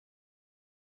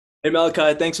Hey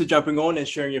Malachi, thanks for jumping on and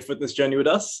sharing your fitness journey with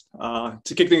us.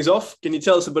 To kick things off, can you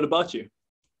tell us a bit about you?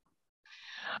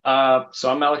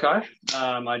 So I'm Malachai.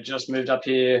 I just moved up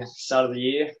here start of the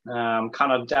year.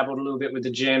 Kind of dabbled a little bit with the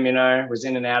gym, was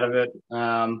in and out of it.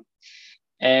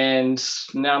 And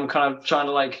now I'm kind of trying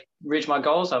to reach my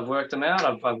goals. I've worked them out.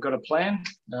 I've got a plan,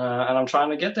 and I'm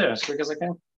trying to get there as quick as I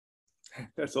can.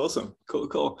 That's awesome. Cool,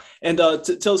 cool. And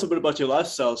tell us a bit about your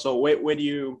lifestyle. So where do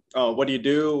you, what do you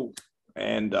do,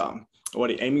 and what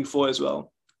are you aiming for as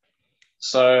well?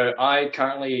 So I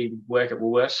currently work at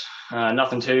Woolworths.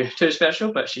 Nothing too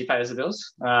special, but she pays the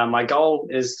bills. My goal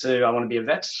is I want to be a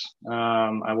vet.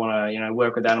 I want to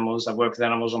work with animals. I've worked with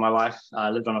animals all my life.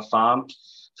 I lived on a farm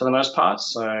for the most part,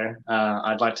 so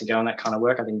I'd like to go on that kind of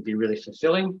work. I think it'd be really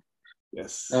fulfilling.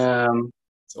 Yes, Um,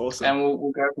 it's awesome. and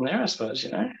we'll go from there, I suppose.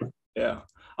 Yeah,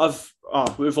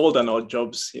 we've all done odd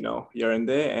jobs, here and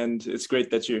there, and it's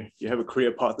great that you have a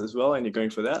career path as well, and you're going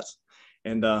for that,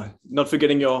 and not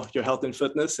forgetting your health and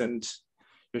fitness and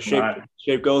your Right.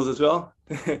 shape goals as well,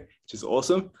 which is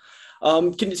awesome.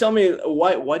 Can you tell me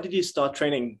why did you start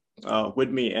training with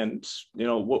me, and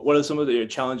what are some of the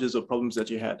challenges or problems that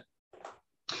you had?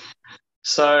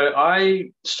 So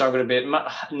I struggled a bit.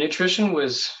 Nutrition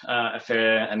was a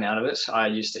fair amount of it. I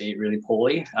used to eat really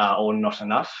poorly or not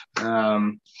enough.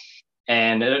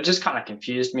 And it just kind of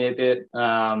confused me a bit.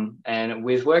 And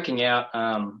with working out,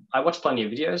 I watched plenty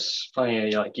of videos,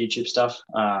 plenty of YouTube stuff,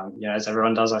 as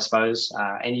everyone does, I suppose.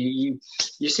 And you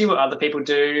see what other people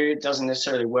do. It doesn't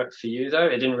necessarily work for you, though.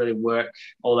 It didn't really work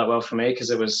all that well for me because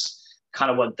it was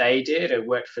kind of what they did. It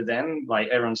worked for them. Like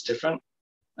everyone's different.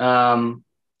 Um,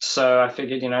 so I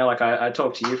figured, I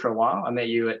talked to you for a while. I met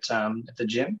you at the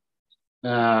gym. We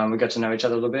got to know each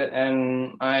other a little bit,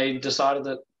 and I decided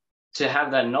that to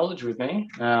have that knowledge with me,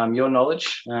 your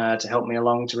knowledge, to help me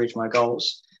along to reach my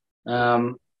goals,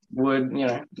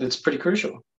 it's pretty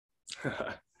crucial.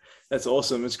 That's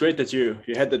awesome. It's great that you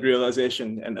had that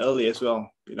realization and early as well.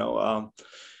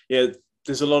 Yeah,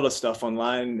 there's a lot of stuff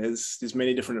online. There's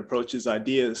many different approaches,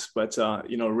 ideas, but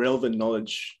relevant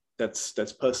knowledge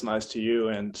that's personalized to you,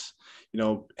 and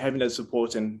having that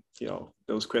support and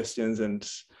those questions and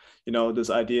those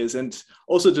ideas, and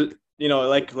also to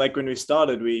like when we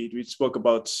started, we spoke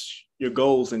about your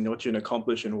goals and what you can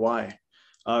accomplish and why.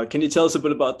 Can you tell us a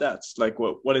bit about that? Like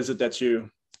what is it that you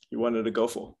wanted to go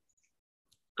for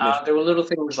initially? There were little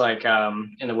things like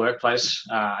in the workplace,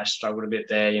 I struggled a bit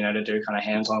there, to do kind of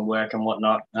hands-on work and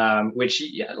whatnot. Which,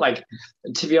 yeah,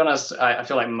 to be honest, I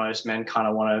feel like most men kind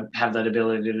of want to have that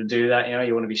ability to do that.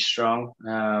 You want to be strong.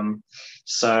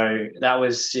 So that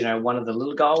was, one of the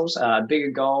little goals. A bigger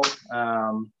goal.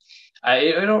 I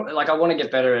want to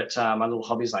get better at my little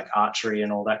hobbies like archery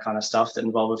and all that kind of stuff that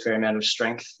involve a fair amount of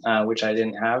strength, which I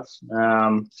didn't have.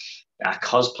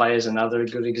 Cosplay is another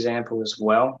good example as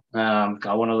well.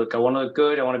 I want to look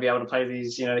good. I want to be able to play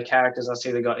these, the characters. I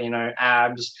see they got,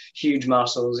 abs, huge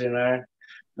muscles,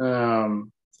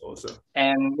 Awesome.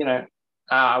 and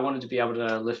I wanted to be able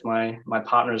to lift my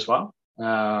partner as well.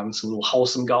 Some little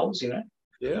wholesome goals.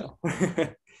 Yeah.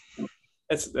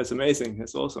 That's amazing.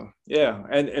 That's awesome. Yeah,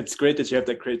 and it's great that you have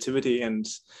that creativity. And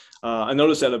I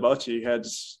noticed that about you. You had,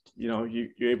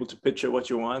 you're able to picture what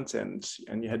you want, and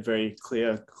you had very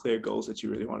clear goals that you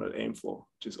really wanted to aim for,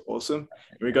 which is awesome.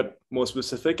 And we got more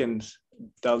specific and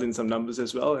dialed in some numbers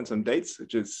as well and some dates,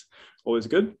 which is always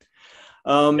good.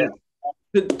 Yeah.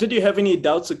 Did you have any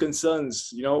doubts or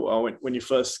concerns, when you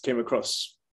first came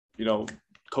across,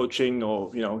 coaching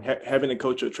or having a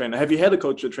coach or trainer? Have you had a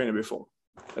coach or trainer before?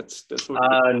 That's what.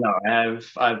 No,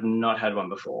 I've not had one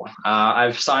before.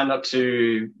 I've signed up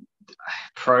to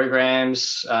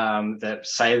programs that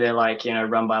say they're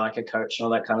run by a coach and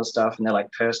all that kind of stuff, and they're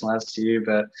personalized to you,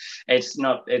 but it's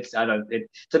not. It's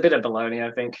a bit of baloney,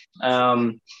 I think.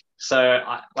 So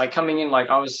coming in,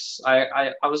 I was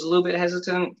a little bit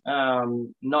hesitant,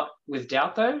 not with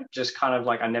doubt though, just kind of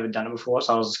I never done it before,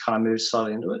 so I was just kind of moved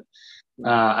slowly into it.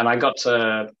 And I got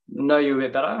to know you a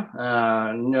bit better,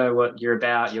 know what you're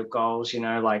about, your goals,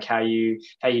 how you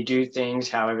do things,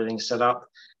 how everything's set up.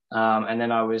 And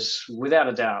then I was, without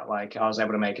a doubt, I was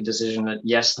able to make a decision that,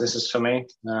 yes, this is for me.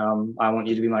 I want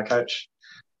you to be my coach.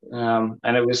 And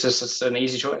it was just an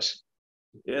easy choice.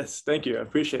 Yes, thank you. I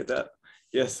appreciate that.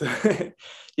 Yes.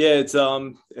 Yeah,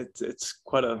 it's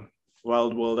quite a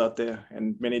wild world out there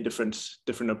and many different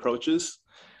approaches.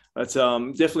 But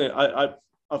definitely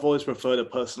I've always preferred a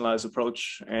personalized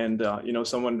approach, and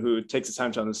someone who takes the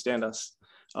time to understand us.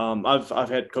 I've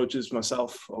had coaches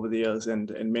myself over the years and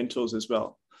mentors as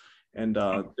well, and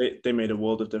they made a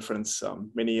world of difference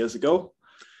many years ago,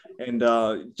 and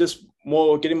just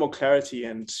getting more clarity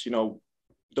and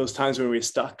those times when we're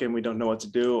stuck and we don't know what to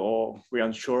do or we're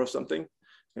unsure of something,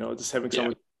 just having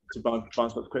someone to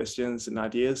bounce with questions and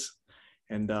ideas,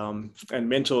 and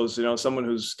mentors, someone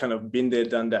who's kind of been there,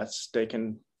 done that. They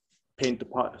can paint the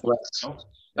part.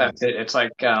 That's it. It's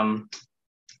like,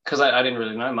 because I didn't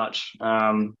really know much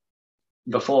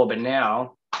before, but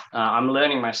now I'm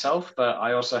learning myself. But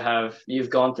I also you've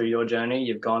gone through your journey,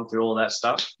 you've gone through all that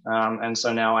stuff, and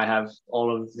so now I have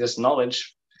all of this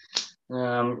knowledge,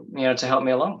 to help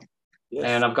me along. Yes.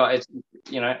 And I've got it.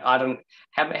 I don't.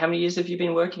 How many years have you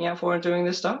been working out for and doing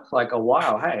this stuff? Like a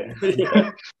while, hey.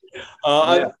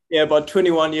 About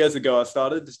 21 years ago I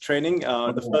started this training.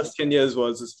 The first 10 years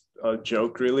was a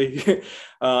joke, really.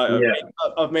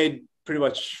 I've made pretty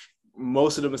much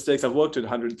most of the mistakes. I've worked with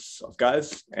hundreds of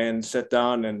guys and sat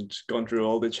down and gone through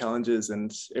all the challenges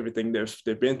and everything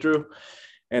they've been through,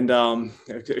 and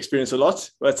experienced a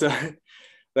lot. But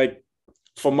like,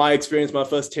 from my experience, my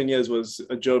first 10 years was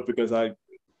a joke because I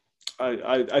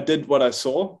did what I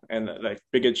saw, and like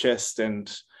bigger chest and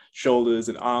shoulders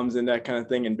and arms and that kind of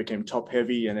thing, and became top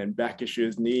heavy, and then back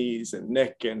issues, knees and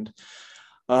neck, and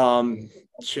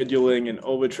scheduling and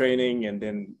overtraining, and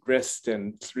then rest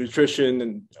and nutrition,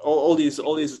 and all these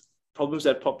problems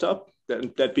that popped up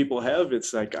that people have.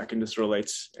 It's like I can just relate,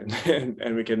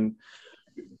 and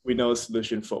we know a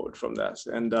solution forward from that.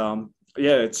 And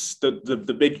it's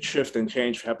the big shift and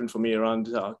change happened for me around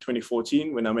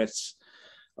 2014 when I met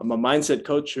my mindset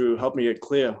coach, who helped me get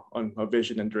clear on my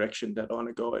vision and direction that I want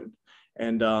to go in.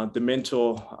 And the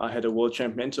mentor, I had a world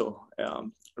champ mentor,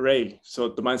 Ray. So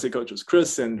the mindset coach was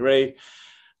Chris, and Ray,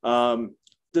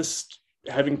 just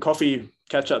having coffee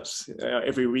catch-ups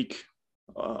every week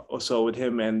or so with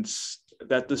him, and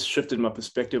that just shifted my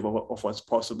perspective of what's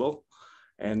possible.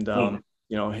 And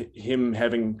him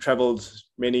having traveled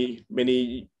many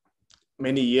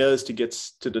years to get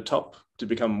to the top, to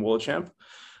become world champ,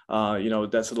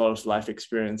 that's a lot of life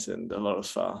experience and a lot of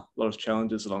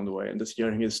challenges along the way. And just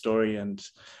hearing his story and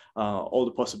all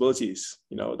the possibilities,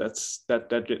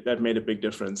 that made a big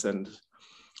difference. And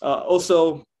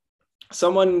also,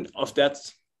 someone of that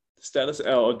status,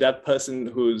 or that person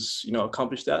who's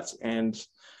accomplished that and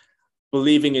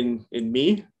believing in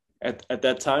me at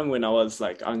that time when I was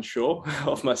like unsure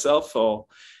of myself, or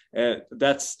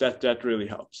that really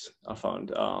helps. I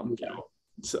found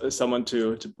someone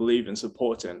to believe and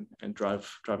support and drive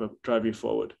you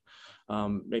forward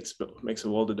makes a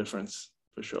world of difference,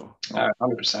 for sure.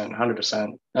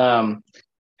 100%.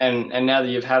 And now that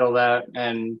you've had all that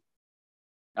and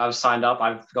I've signed up,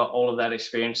 I've got all of that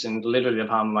experience in literally the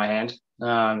palm of my hand.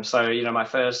 So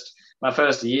my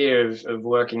first year of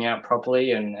working out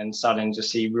properly and starting to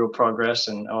see real progress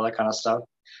and all that kind of stuff,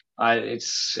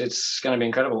 it's going to be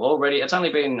incredible. Already, it's only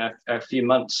been a few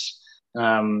months,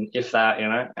 if that,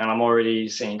 and I'm already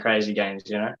seeing crazy gains,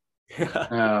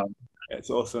 It's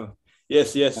awesome.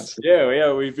 Yes.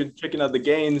 Yeah. We've been checking out the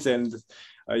gains, and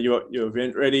you're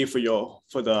ready for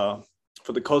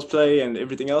the cosplay and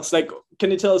everything else. Like,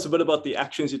 can you tell us a bit about the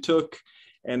actions you took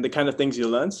and the kind of things you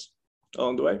learned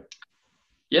along the way?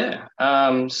 Yeah.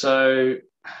 So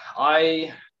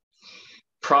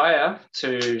prior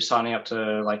to signing up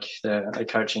to like the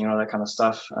coaching and all that kind of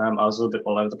stuff, I was a little bit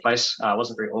all over the place. I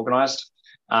wasn't very organized.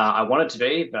 I wanted to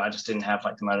be, but I just didn't have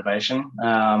like the motivation.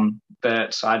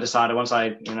 But I decided once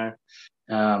I,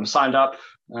 signed up,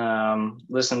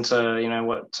 listened to,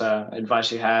 what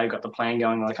advice you had, got the plan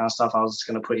going, all that kind of stuff, I was just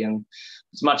going to put in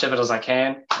as much effort as I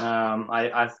can.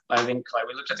 I think like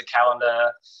we looked at the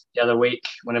calendar the other week,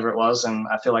 whenever it was, and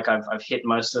I feel like I've hit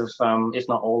most of, if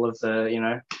not all of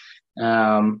the,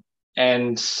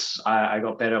 and I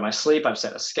got better at my sleep. I've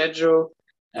set a schedule,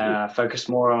 focused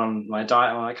more on my diet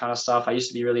and all that kind of stuff. I used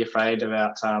to be really afraid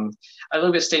about, a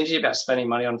little bit stingy about spending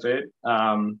money on food,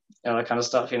 all that kind of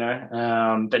stuff,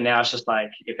 but now it's just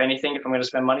like, if anything, if I'm going to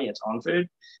spend money, it's on food,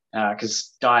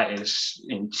 because diet is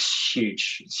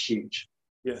huge. It's huge.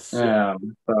 Yes. So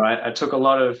I took a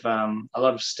lot of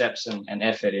steps and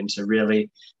effort into really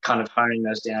kind of honing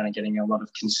those down and getting a lot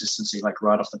of consistency, like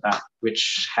right off the bat,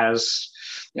 which has,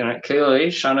 clearly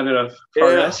shown a bit of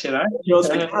progress.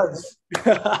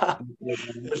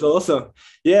 It's awesome.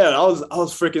 Yeah, I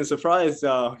was freaking surprised.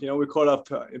 We caught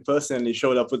up in person, and he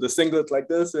showed up with a singlet like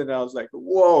this, and I was like,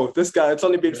 "Whoa, this guy! It's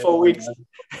only been 4 weeks, and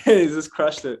he's just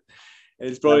crushed it. And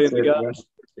he's brought it in the gut."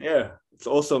 Yeah. It's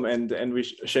awesome, and we're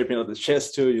shaping out the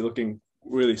chest too. You're looking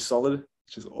really solid,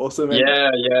 which is awesome.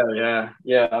 Man.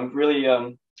 Yeah. I'm really,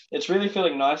 it's really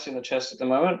feeling nice in the chest at the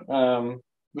moment,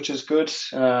 which is good.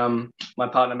 My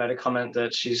partner made a comment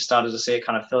that she started to see it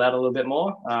kind of fill out a little bit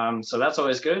more. So that's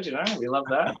always good, we love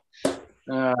that.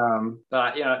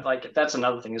 But like that's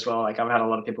another thing as well. Like I've had a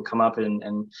lot of people come up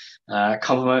and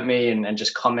compliment me and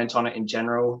just comment on it in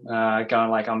general, going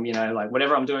like I'm, like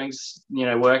whatever I'm doing is,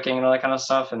 working and all that kind of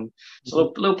stuff. And it's a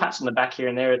little pats on the back here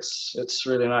and there. It's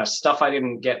really nice stuff I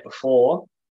didn't get before.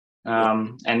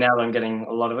 And now that I'm getting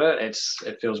a lot of it,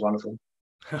 it feels wonderful.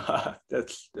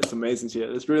 That's amazing to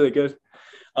hear. That's really good.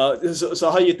 So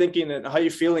how are you thinking and how are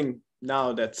you feeling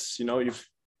now that's,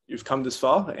 you've come this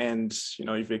far and,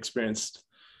 you've experienced,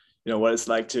 what it's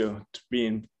like to be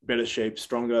in better shape,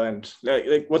 stronger, and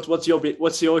like what's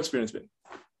your experience been?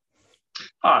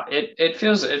 It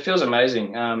feels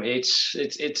amazing.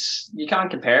 It's you can't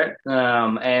compare it.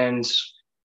 And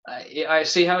I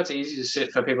see how it's easy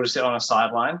for people to sit on a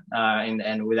sideline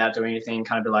and without doing anything,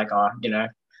 kind of be like,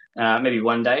 maybe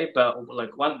one day. But like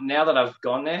now that I've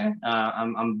gone there,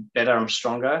 I'm better, I'm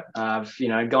stronger. I've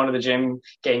gone to the gym,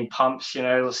 getting pumps.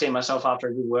 Seeing myself after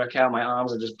a good workout, my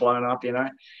arms are just blown up.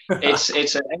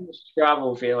 It's an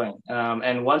indescribable feeling.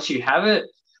 And once you have it,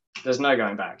 there's no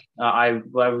going back. I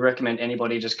would recommend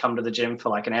anybody just come to the gym for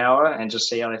like an hour and just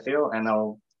see how they feel, and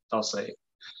they'll see.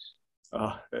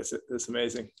 Oh, that's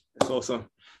amazing. That's awesome.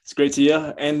 It's great to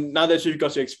hear. And now that you've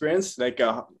got your experience, like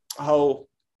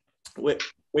where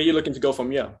are you looking to go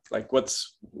from here? Like where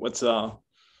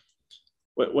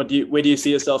do you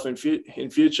see yourself in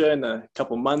future, in a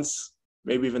couple months,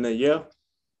 maybe even a year?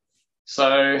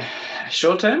 So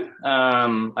short term,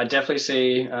 I definitely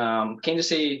see keen to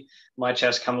see my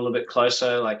chest come a little bit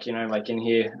closer, like like in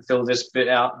here, fill this bit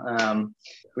out,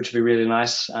 which would be really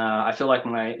nice. I feel like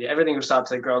everything will start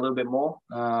to grow a little bit more.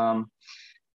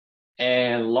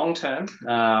 And long term,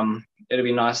 it'll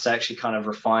be nice to actually kind of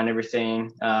refine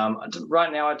everything.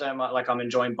 Right now, I don't like, I'm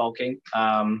enjoying bulking,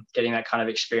 getting that kind of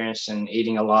experience and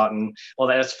eating a lot and all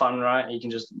that. It's fun, right? You can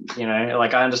just,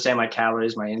 like I understand my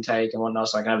calories, my intake and whatnot,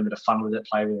 so I can have a bit of fun with it,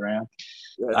 play with it around.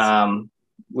 Yes.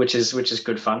 Which is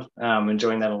good fun.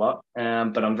 Enjoying that a lot.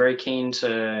 But I'm very keen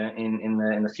to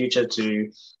in the future to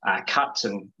cut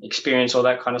and experience all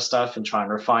that kind of stuff and try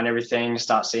and refine everything.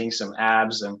 Start seeing some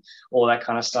abs and all that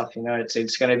kind of stuff.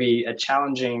 It's going to be a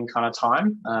challenging kind of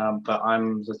time, but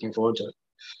I'm looking forward to it.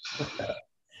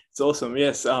 It's awesome.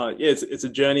 Yes. It's a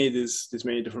journey. There's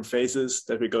many different phases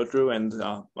that we go through, and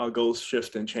our goals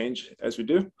shift and change as we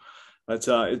do. But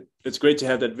it's great to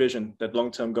have that vision, that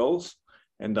long-term goals,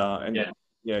 and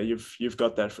yeah, you've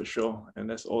got that for sure, and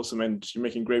that's awesome. And you're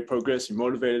making great progress. You're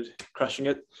motivated, crushing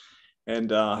it,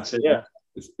 and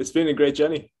it's been a great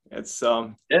journey. It's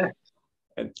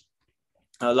and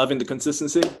loving the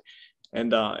consistency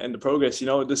and the progress.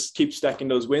 Just keep stacking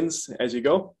those wins as you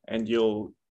go, and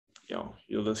you'll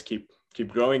just keep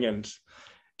growing and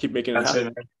keep making it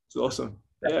happen. It's awesome.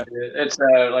 Yeah, it's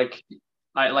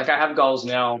I have goals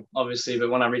now, obviously, but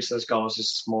when I reach those goals,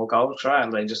 it's small goals, right?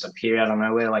 And they just appear out of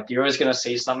nowhere. Like you're always going to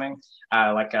see something.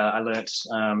 I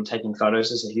learned taking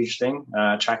photos is a huge thing,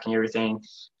 tracking everything,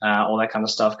 all that kind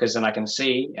of stuff, because then I can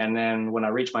see. And then when I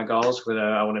reach my goals, whether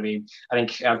I want to be, I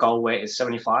think our goal weight is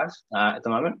 75 at the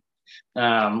moment.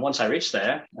 Once I reach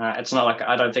there, it's not like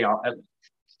I don't think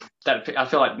I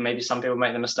feel like maybe some people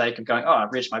make the mistake of going, oh,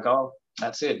 I've reached my goal.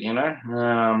 That's it,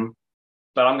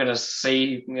 but I'm going to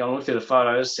see, look through the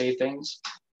photos, see things,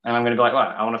 and I'm going to be like,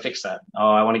 well, I want to fix that.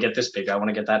 Oh, I want to get this bigger. I want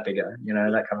to get that bigger,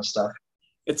 that kind of stuff.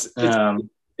 It's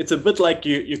a bit like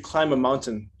you climb a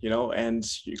mountain, and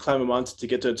you climb a mountain to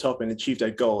get to the top and achieve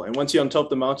that goal. And once you're on top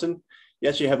of the mountain, you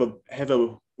actually have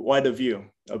a wider view,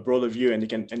 a broader view, and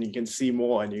you can see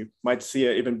more, and you might see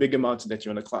an even bigger mountain that you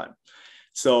want to climb.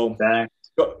 So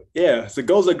so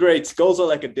goals are great. Goals are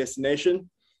like a destination.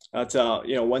 But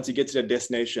once you get to the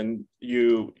destination,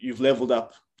 you've leveled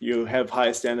up. You have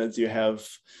higher standards. You have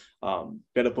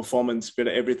better performance,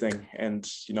 better everything, and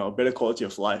better quality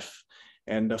of life.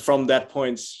 And from that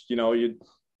point,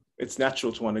 it's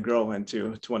natural to want to grow and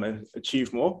to want to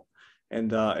achieve more.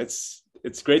 And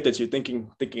it's great that you're thinking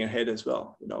ahead as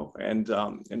well. And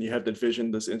you have that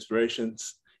vision, those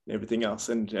inspirations, and everything else.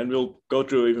 And we'll go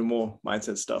through even more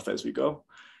mindset stuff as we go.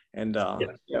 And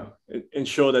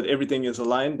ensure that everything is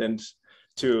aligned and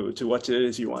to what it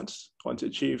is you want to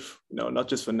achieve, not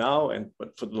just for now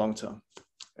but for the long term,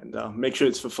 and make sure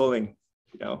it's fulfilling.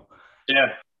 Yeah,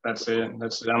 that's it.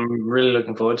 I'm really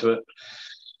looking forward to it.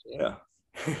 Yeah.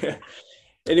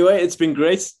 Anyway, it's been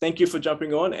great. Thank you for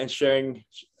jumping on and sharing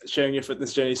your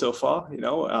fitness journey so far.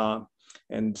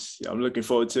 And I'm looking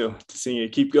forward to seeing you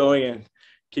keep going and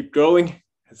keep growing.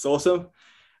 It's awesome.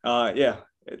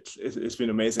 It's been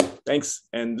amazing. Thanks,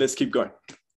 and let's keep going.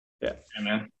 Yeah,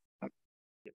 man.